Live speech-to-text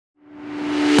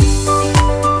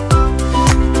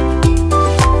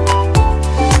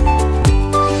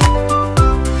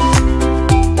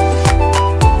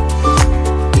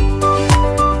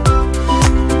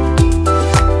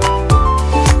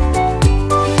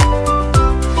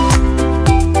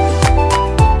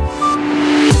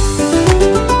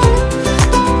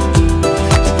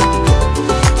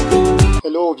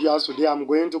class today, I'm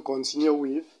going to continue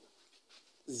with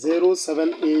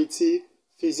 0780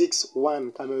 Physics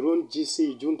 1 Cameroon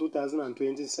G.C.E June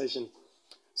 2020 session.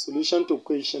 Solution to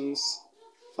questions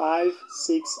 5,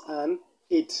 6, and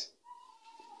 8.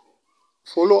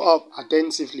 Follow up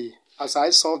attentively as I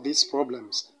solve these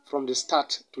problems from the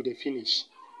start to the finish.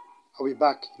 I'll be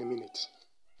back in a minute.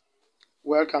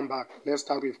 Welcome back. Let's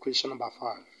start with question number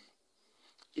 5.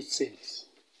 It says,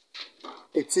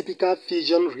 a typical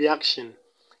fission reaction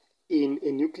in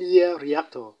a nuclear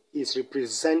reactor is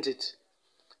represented.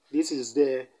 This is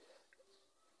the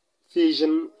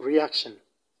fission reaction.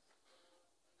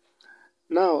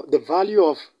 Now, the value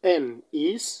of N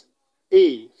is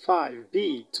A, 5,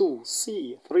 B, 2,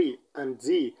 C, 3, and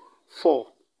D, 4.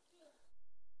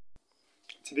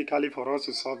 Typically, for us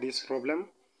to solve this problem,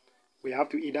 we have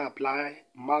to either apply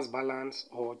mass balance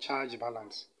or charge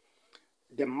balance.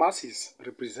 The masses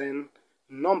represent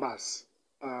numbers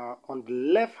on the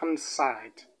left-hand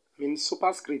side, means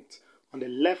superscript on the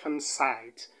left-hand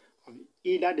side of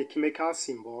either the chemical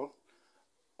symbol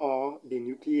or the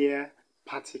nuclear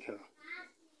particle.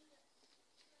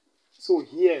 So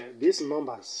here, these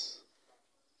numbers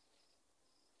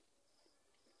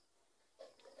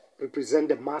represent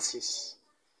the masses,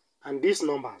 and these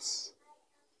numbers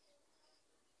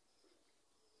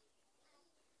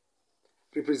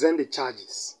represent the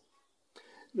charges.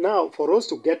 Now, for us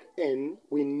to get N,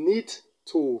 we need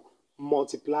to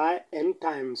multiply N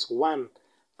times 1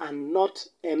 and not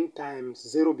N times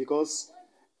 0, because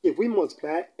if we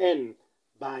multiply N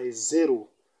by 0,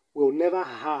 we'll never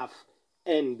have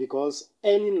N, because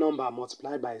any number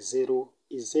multiplied by 0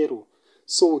 is 0.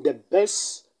 So the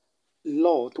best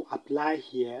law to apply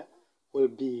here will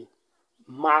be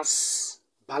mass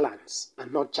balance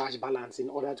and not charge balance in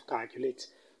order to calculate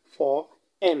for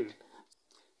N.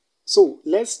 So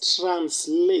let's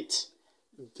translate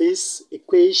this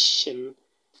equation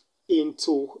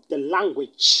into the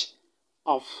language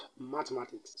of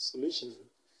mathematics. Solution.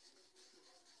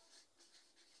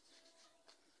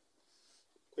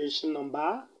 Question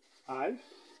number 5.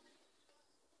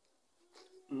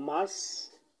 Mass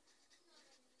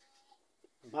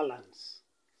balance.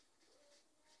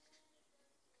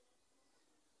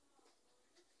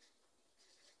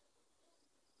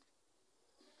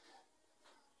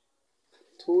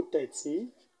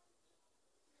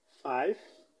 (235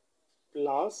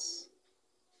 plus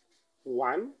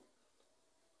 1).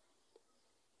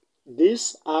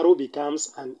 This arrow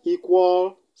becomes an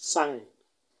equal sign.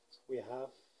 We have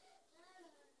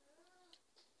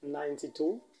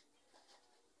 92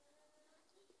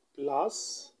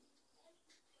 plus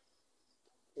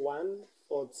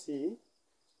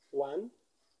 141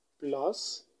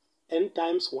 plus N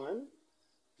times 1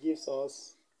 gives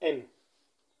us N.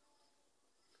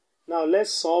 Now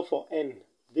let's solve for N.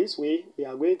 This way, we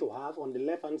are going to have on the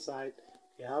left hand side,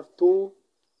 we have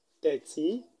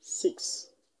 236.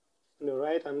 On the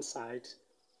right hand side,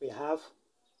 we have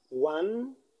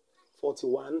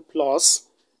 141 plus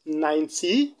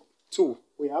 92.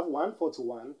 We have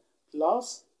 141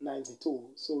 plus 92.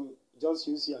 So just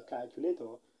use your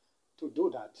calculator to do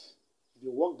that. If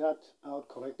you work that out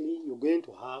correctly, you're going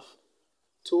to have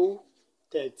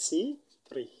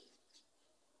 233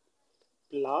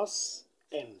 plus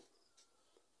N.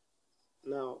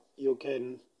 Now you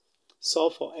can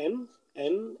solve for N.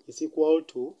 N is equal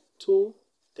to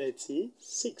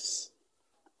 236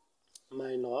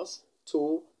 minus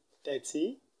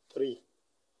 233.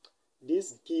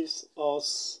 This gives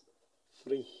us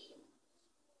 3.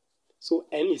 So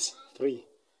N is 3.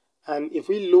 And if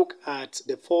we look at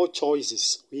the 4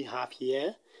 choices we have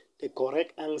here, the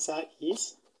correct answer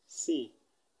is C.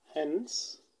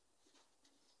 Hence,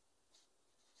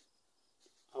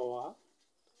 our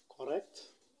correct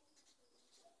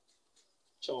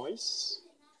choice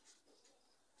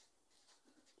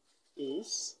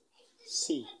is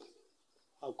C.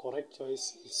 Our correct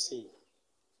choice is C.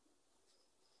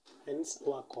 Hence,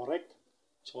 our correct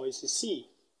choice is C.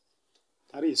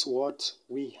 That is what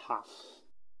we have.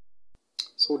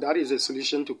 So that is the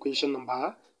solution to question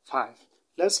number 5.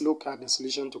 Let's look at the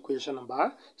solution to question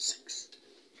number 6.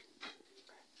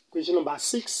 Question number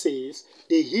 6 says,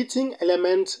 the heating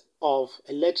element of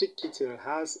electric kettle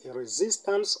has a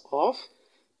resistance of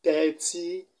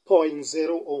 30.0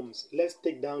 ohms. Let's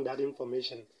take down that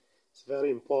information. It's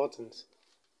very important.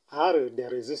 The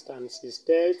resistance is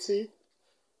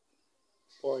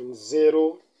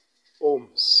 30.0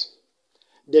 ohms.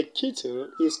 The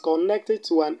kettle is connected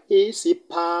to an AC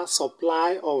power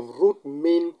supply of root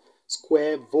mean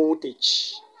square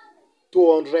voltage,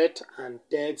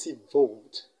 230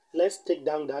 volts. Let's take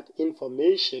down that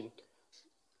information.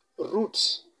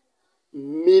 Root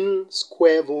mean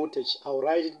square voltage. I'll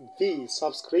write it V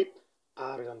subscript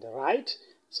R on the right.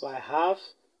 So I have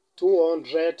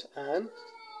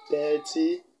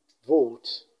 230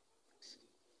 volt.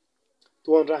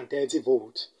 230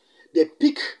 volt. The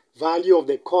peak value of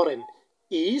the current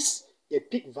is the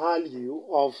peak value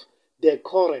of the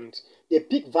current. The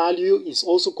peak value is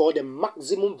also called the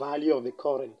maximum value of the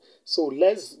current. So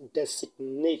let's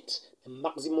designate the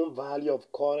maximum value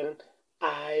of current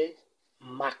I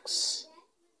max.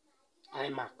 I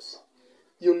max.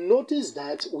 You notice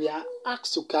that we are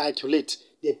asked to calculate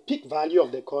the peak value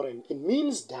of the current. It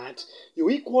means that you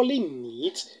equally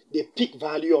need the peak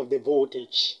value of the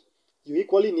voltage. You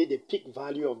equally need the peak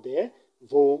value of the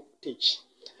voltage.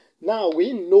 Now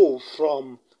we know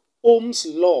from Ohm's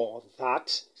law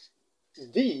that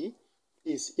V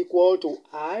is equal to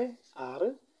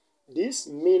IR. This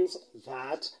means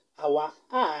that our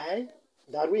I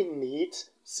that we need,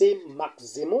 say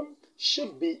maximum,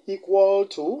 should be equal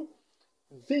to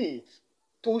V.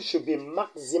 2 should be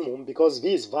maximum because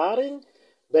V is varying,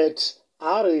 but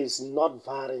R is not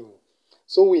varying.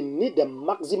 So we need the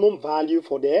maximum value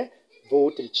for the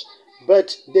voltage.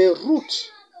 But the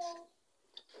root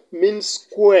mean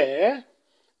square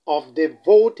of the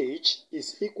voltage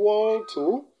is equal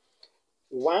to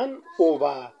 1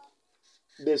 over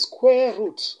the square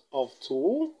root of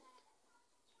 2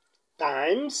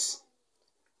 times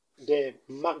the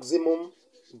maximum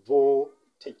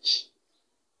voltage.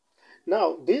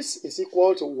 Now this is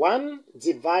equal to 1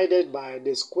 divided by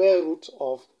the square root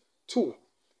of 2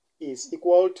 is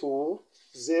equal to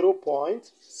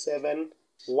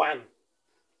 0.71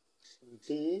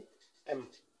 Vm.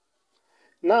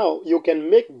 Now you can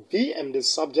make Vm the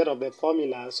subject of the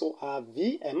formula, so our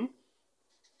Vm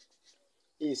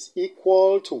is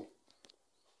equal to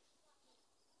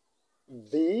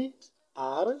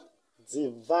Vr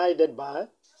divided by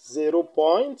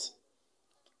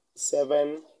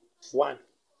 0.71.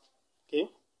 Okay.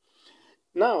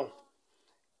 Now,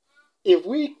 if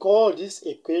we call this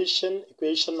equation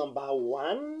number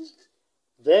 1,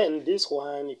 then this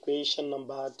one equation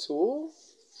number 2,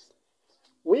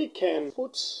 we can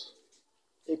put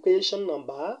equation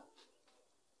number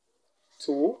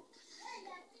 2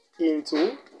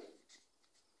 into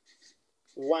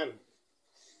 1.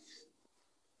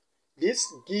 This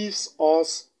gives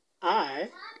us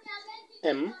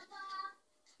Im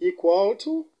equal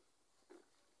to,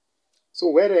 so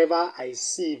wherever I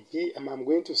see Vm, I'm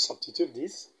going to substitute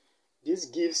this. This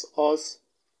gives us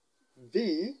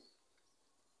Vr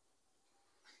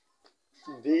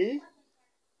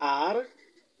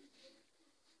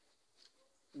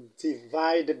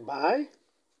divided by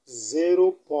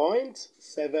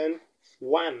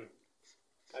 0.71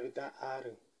 capital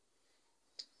R.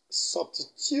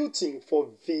 Substituting for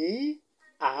V,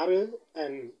 R,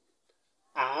 and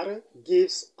R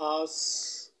gives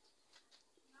us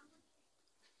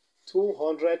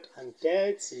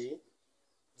 230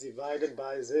 divided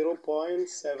by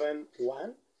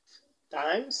 0.71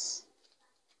 times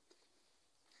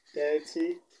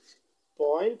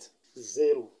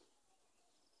 30.0.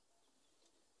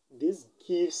 This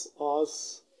gives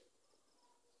us,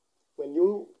 when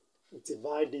you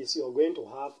divide this, you're going to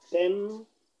have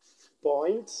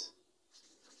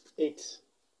 10.8.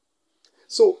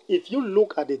 So if you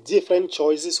look at the different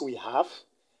choices we have,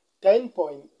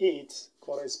 10.8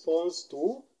 corresponds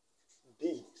to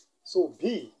B. So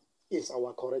B is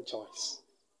our correct choice.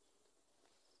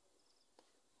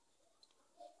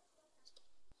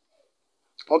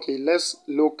 Okay, let's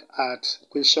look at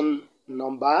question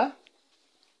number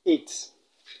 8.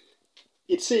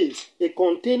 It says, a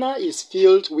container is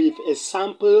filled with a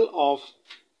sample of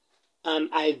an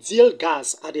ideal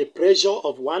gas at a pressure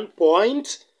of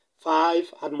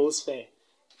 1.5 atmosphere.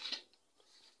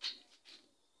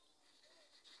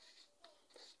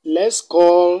 Let's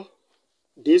call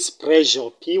this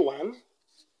pressure P1.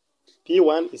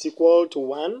 P1 is equal to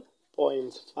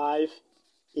 1.5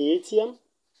 atm.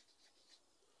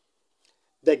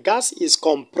 The gas is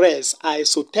compressed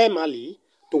isothermally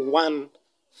to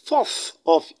 1/4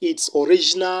 of its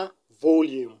original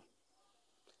volume.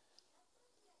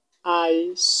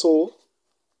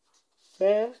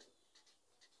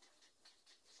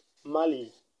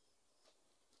 Isothermally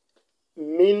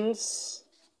means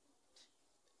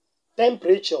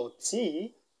temperature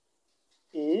T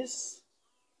is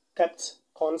kept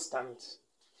constant.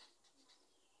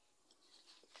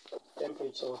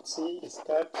 Temperature T is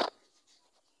kept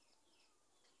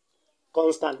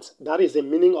constant. That is the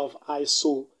meaning of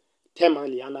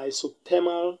isothermally. An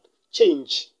isothermal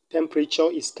change.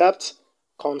 Temperature is kept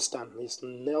constant. It's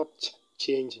not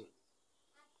changing.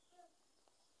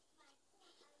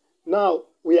 Now,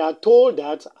 we are told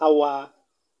that our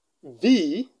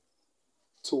V2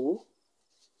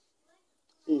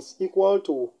 is equal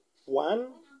to 1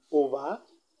 over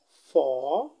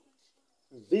 4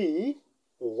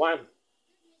 V1.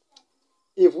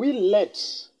 If we let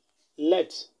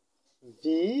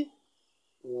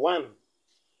V1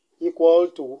 equal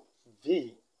to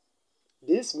V,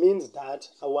 this means that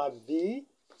our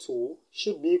V2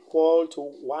 should be equal to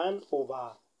 1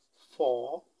 over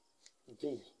 4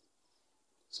 V.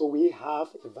 So we have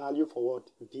a value for what?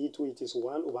 V2, it is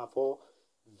 1 over 4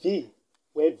 V,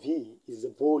 where V is the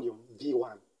volume,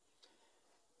 V1.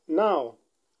 Now,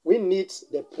 we need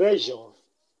the pressure,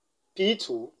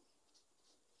 P2,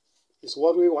 is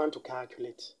what we want to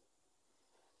calculate.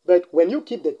 But when you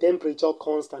keep the temperature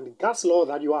constant, the gas law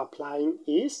that you are applying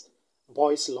is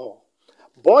Boyle's law.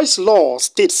 Boyle's law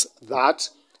states that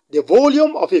the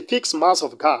volume of a fixed mass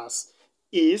of gas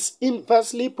is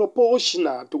inversely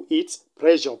proportional to its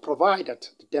pressure, provided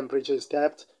the temperature is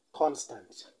kept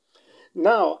constant.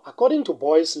 Now, according to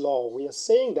Boyle's law, we are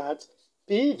saying that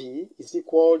PV is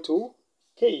equal to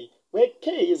K, where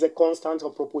K is a constant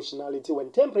of proportionality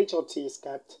when temperature T is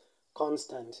kept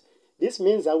constant. This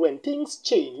means that when things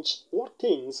change, what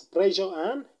things? Pressure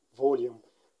and volume.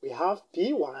 We have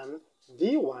P1,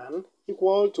 V1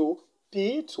 equal to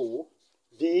P2,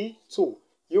 V2.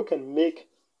 You can make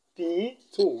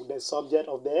P2 the subject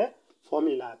of the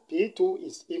formula. P2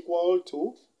 is equal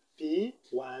to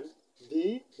P1,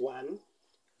 V1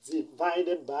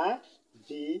 divided by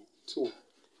V2.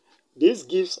 This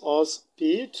gives us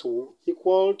P2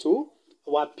 equal to,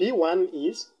 our P1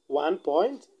 is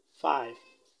 1.5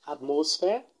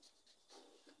 atmosphere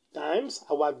times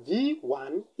our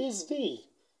V1 is V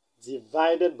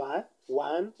divided by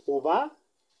 1 over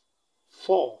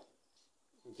 4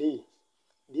 V.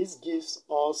 This gives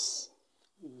us,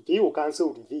 V will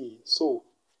cancel with V, so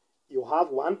you have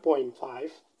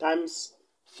 1.5 times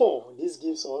 4. This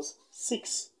gives us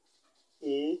 6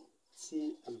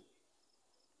 atm.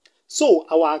 So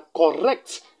our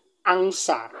correct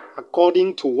answer,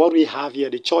 according to what we have here,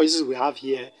 the choices we have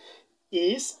here,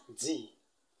 is D.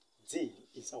 D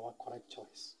is our correct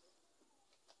choice.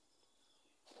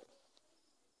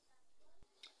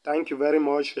 Thank you very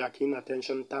much for your keen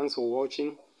attention. Thanks for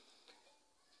watching.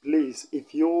 Please,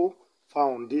 if you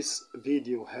found this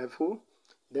video helpful,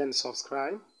 then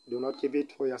subscribe. Do not keep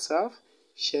it for yourself.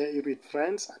 Share it with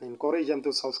friends and encourage them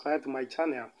to subscribe to my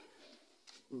channel.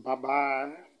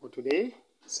 Bye-bye for today.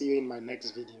 See you in my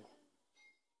next video.